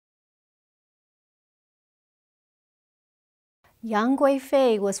Yang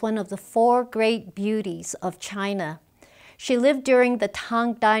Guifei was one of the four great beauties of China. She lived during the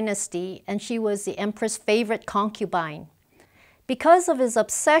Tang Dynasty, and she was the emperor's favorite concubine. Because of his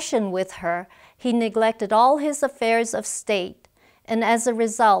obsession with her, he neglected all his affairs of state, and as a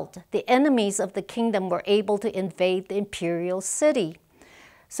result, the enemies of the kingdom were able to invade the imperial city.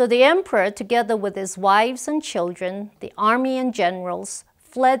 So the emperor, together with his wives and children, the army and generals,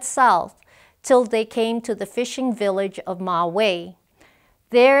 fled south till they came to the fishing village of Ma Wei.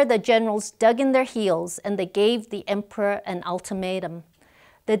 There the generals dug in their heels and they gave the emperor an ultimatum: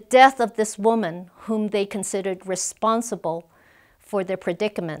 the death of this woman whom they considered responsible for their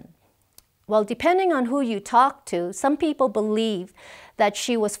predicament. Well, depending on who you talk to, some people believe that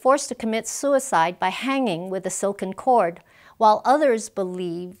she was forced to commit suicide by hanging with a silken cord, while others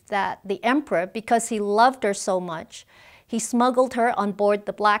believe that the emperor, because he loved her so much, he smuggled her on board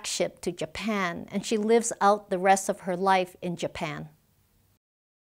the black ship to Japan, and she lives out the rest of her life in Japan.